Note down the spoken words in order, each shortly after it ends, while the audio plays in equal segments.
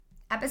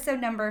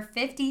episode number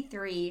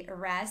 53,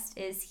 Rest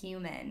is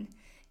Human.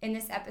 In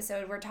this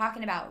episode, we're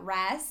talking about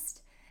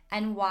rest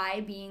and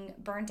why being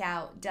burnt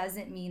out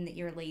doesn't mean that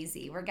you're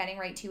lazy. We're getting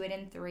right to it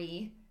in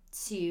 3,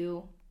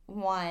 2,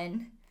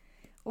 1.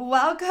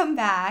 Welcome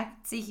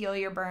back to Heal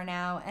Your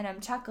Burnout. And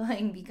I'm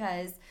chuckling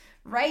because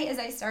right as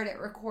I started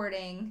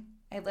recording,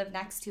 I live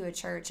next to a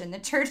church and the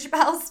church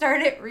bell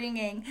started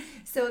ringing.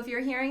 So if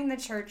you're hearing the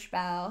church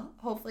bell,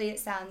 hopefully it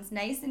sounds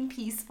nice and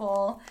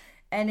peaceful.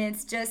 And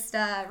it's just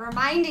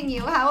reminding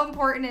you how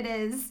important it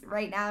is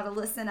right now to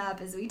listen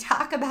up as we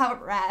talk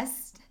about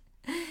rest.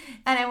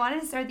 And I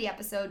wanted to start the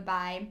episode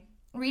by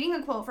reading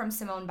a quote from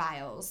Simone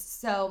Biles.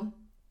 So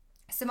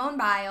Simone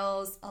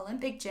Biles,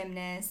 Olympic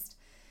gymnast,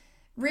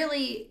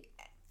 really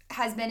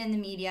has been in the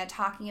media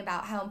talking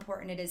about how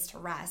important it is to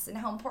rest and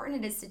how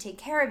important it is to take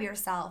care of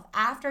yourself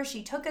after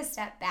she took a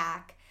step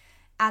back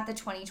at the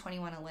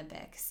 2021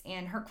 Olympics.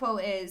 And her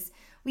quote is,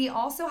 "We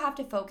also have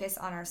to focus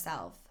on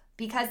ourselves.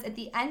 Because at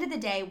the end of the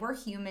day, we're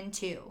human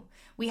too.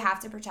 We have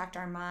to protect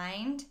our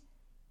mind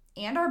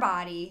and our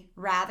body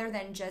rather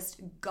than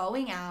just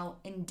going out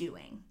and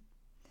doing."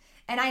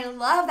 And I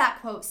love that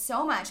quote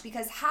so much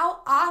because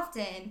how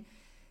often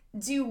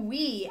do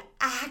we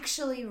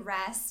actually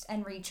rest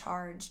and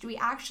recharge? Do we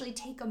actually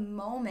take a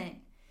moment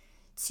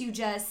to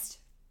just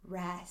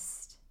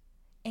rest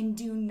and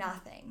do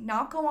nothing?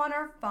 Not go on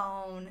our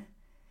phone,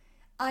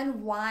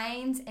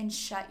 unwind and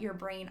shut your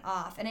brain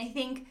off. And I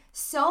think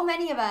so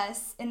many of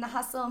us in the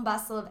hustle and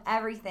bustle of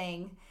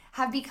everything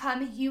have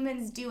become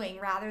humans doing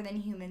rather than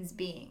humans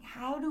being.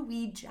 How do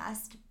we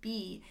just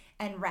be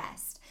and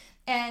rest?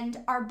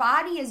 And our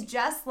body is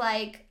just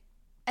like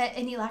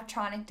an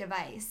electronic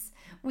device.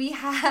 We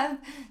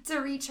have to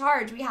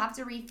recharge. We have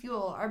to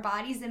refuel. Our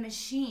body's a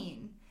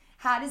machine.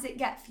 How does it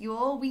get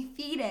fuel? We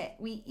feed it.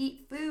 We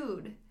eat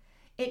food.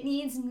 It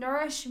needs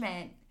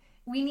nourishment.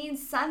 We need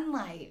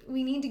sunlight.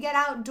 We need to get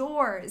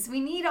outdoors. We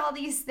need all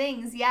these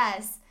things,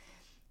 yes.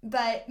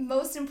 But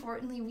most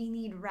importantly, we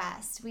need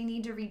rest. We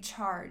need to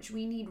recharge.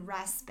 We need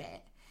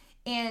respite.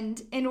 And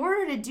in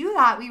order to do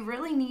that, we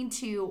really need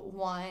to,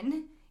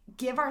 1,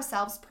 give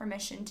ourselves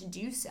permission to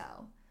do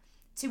so.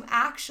 To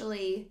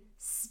actually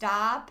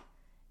stop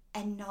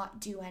and not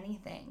do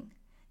anything.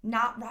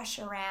 Not rush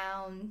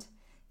around.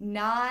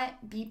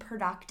 Not be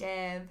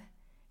productive.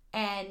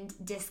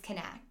 And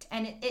disconnect.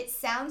 And it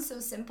sounds so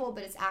simple,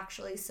 but it's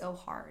actually so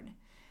hard.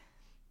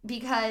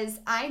 Because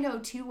I know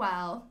too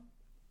well,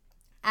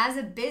 as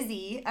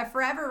a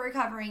forever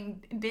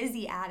recovering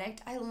busy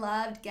addict, I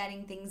loved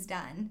getting things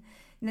done.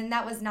 And then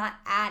that was not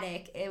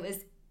addict,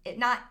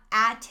 not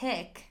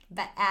attic,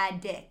 but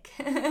addict.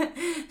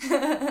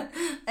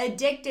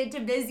 Addicted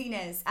to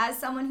busyness. As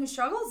someone who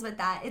struggles with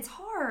that, it's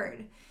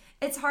hard.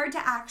 It's hard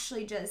to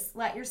actually just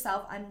let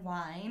yourself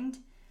unwind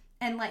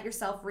and let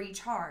yourself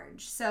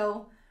recharge.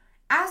 So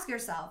ask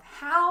yourself,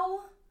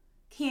 how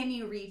can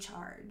you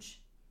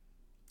recharge?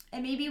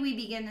 And maybe we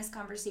begin this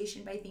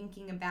conversation by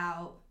thinking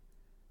about,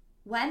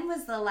 when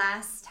was the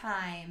last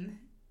time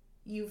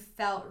you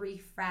felt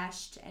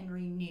refreshed and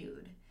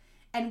renewed?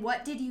 And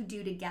what did you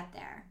do to get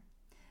there?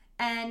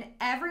 And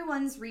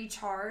everyone's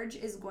recharge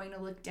is going to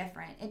look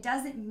different. It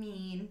doesn't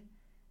mean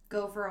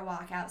go for a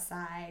walk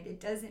outside. It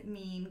doesn't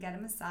mean get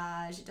a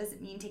massage. It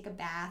doesn't mean take a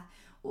bath.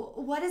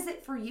 What is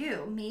it for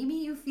you? Maybe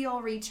you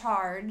feel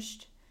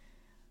recharged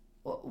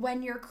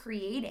when you're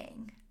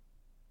creating.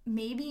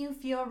 Maybe you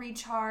feel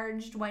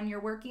recharged when you're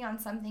working on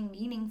something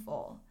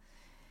meaningful.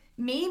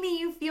 Maybe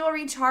you feel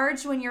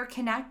recharged when you're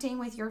connecting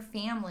with your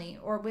family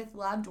or with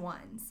loved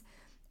ones.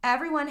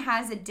 Everyone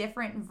has a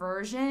different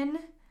version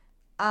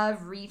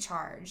of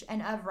recharge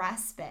and of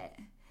respite.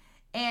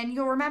 And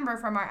you'll remember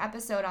from our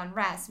episode on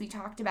rest, we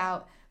talked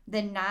about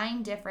the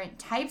 9 different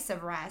types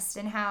of rest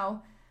and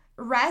how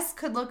rest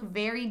could look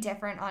very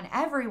different on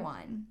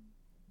everyone.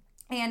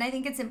 And I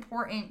think it's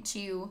important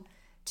to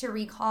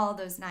recall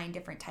those 9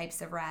 different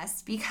types of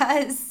rest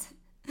because,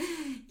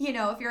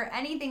 if you're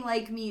anything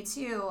like me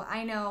too,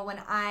 I know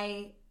when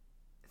I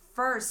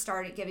first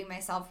started giving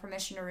myself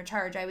permission to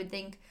recharge, I would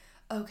think,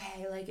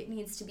 okay, it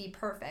needs to be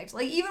perfect.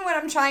 Even when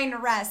I'm trying to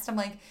rest, I'm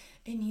like,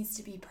 it needs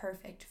to be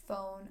perfect.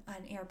 Phone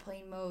on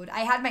airplane mode. I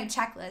had my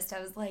checklist.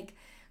 I was like,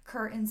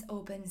 curtains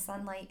open,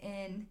 sunlight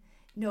in,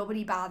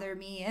 nobody bother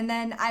me. And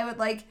then I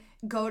would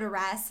go to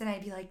rest and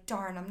I'd be like,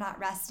 darn, I'm not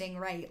resting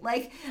right.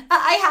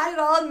 I had it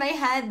all in my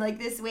head,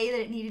 this way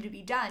that it needed to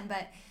be done.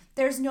 But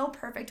there's no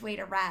perfect way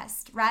to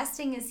rest.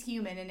 Resting is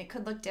human and it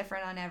could look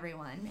different on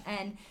everyone.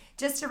 And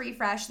just to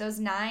refresh, those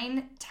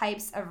 9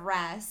 types of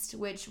rest,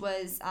 which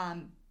was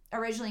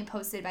originally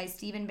posted by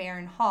Stephen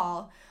Barron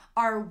Hall,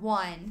 are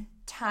 1,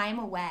 time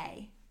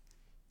away.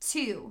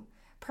 2,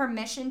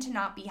 permission to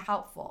not be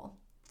helpful.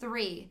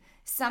 3,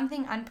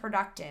 something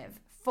unproductive.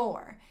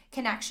 4,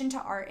 connection to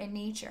art and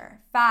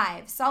nature.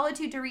 5,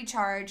 solitude to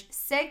recharge.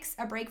 6,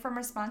 a break from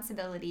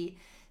responsibility.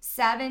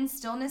 7,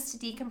 stillness to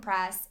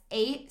decompress.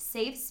 8,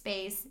 safe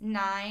space.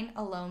 9,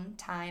 alone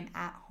time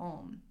at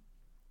home.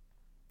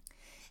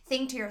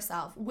 Think to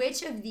yourself,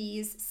 which of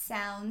these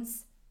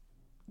sounds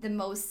the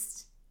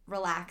most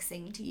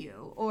relaxing to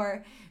you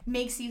or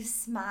makes you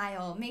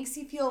smile, makes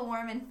you feel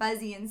warm and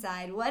fuzzy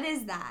inside? What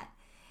is that?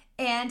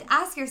 And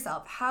ask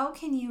yourself, how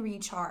can you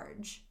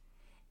recharge?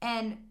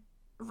 And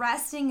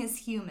resting is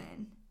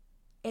human.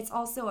 It's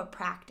also a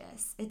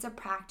practice. It's a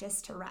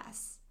practice to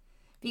rest.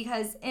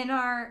 Because in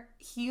our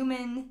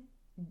human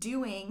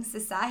doing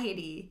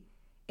society,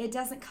 it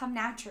doesn't come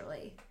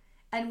naturally.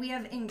 And we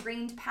have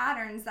ingrained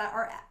patterns that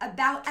are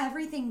about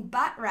everything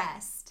but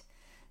rest.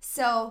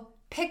 So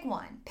pick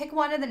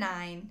one of the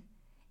 9.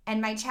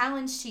 And my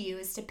challenge to you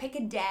is to pick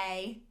a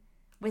day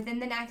within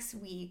the next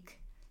week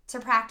to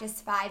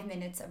practice 5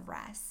 minutes of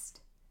rest.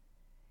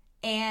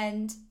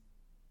 And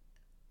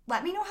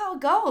let me know how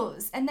it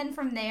goes. And then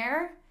from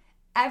there,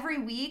 every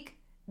week,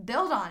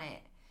 build on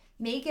it.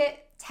 Make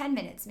it 10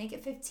 minutes, make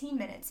it 15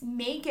 minutes,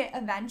 make it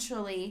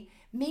eventually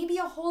maybe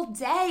a whole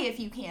day if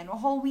you can, a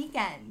whole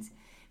weekend.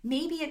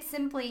 Maybe it's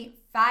simply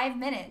 5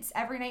 minutes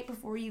every night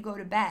before you go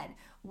to bed.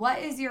 What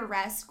is your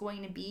rest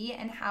going to be,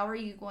 and how are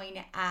you going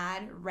to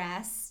add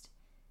rest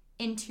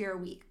into your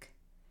week?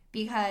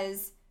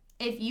 Because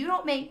if you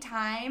don't make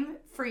time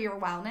for your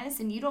wellness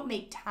and you don't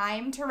make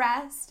time to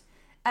rest,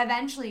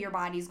 eventually your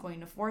body's going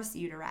to force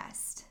you to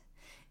rest.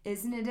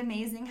 Isn't it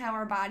amazing how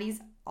our bodies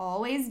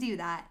always do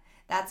that?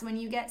 That's when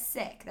you get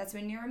sick. That's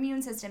when your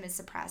immune system is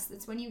suppressed.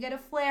 That's when you get a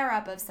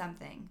flare-up of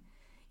something.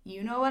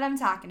 You know what I'm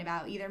talking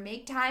about. Either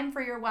make time for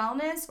your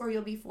wellness or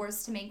you'll be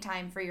forced to make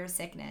time for your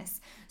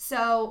sickness.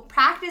 So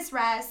practice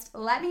rest.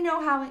 Let me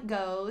know how it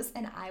goes,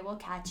 and I will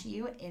catch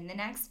you in the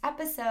next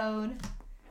episode.